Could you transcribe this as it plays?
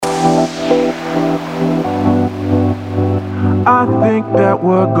I think that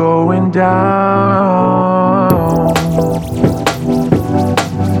we're going down.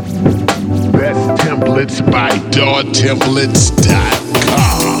 Best templates by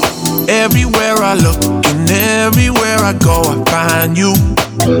DawTemplates.com. Everywhere I look and everywhere I go, I find you.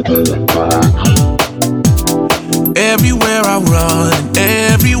 Everywhere I run and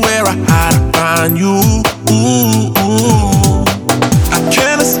everywhere I hide, I find you. Ooh, ooh. I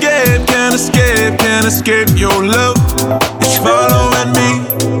can't escape, can't escape, can't escape your love. It's following me.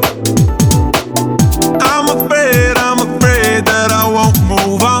 I'm afraid that I won't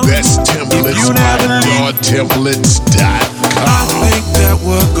move on. Best templates by DawTemplates.com. I think that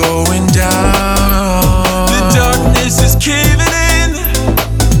we're going down. The darkness is caving in.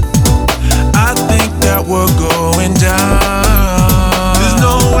 I think that we're going down. There's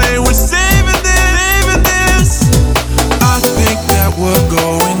no way we're saving this. I think that we're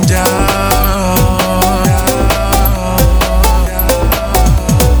going down.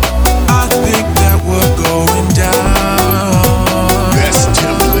 I think that we're going down. Best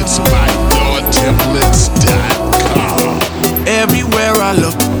templates by DawTemplates.com. Everywhere I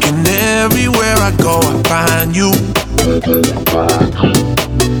look and everywhere I go, I find you.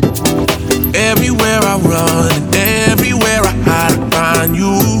 Everywhere I run and everywhere I hide, I find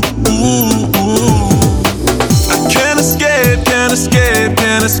you. Ooh, ooh. I can't escape, can't escape,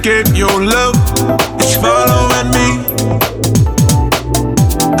 can't escape your love. It's following me.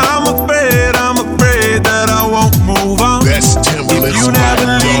 I'm afraid that I won't move on. Best templates by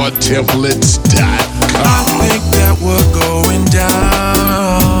DawTemplates.com.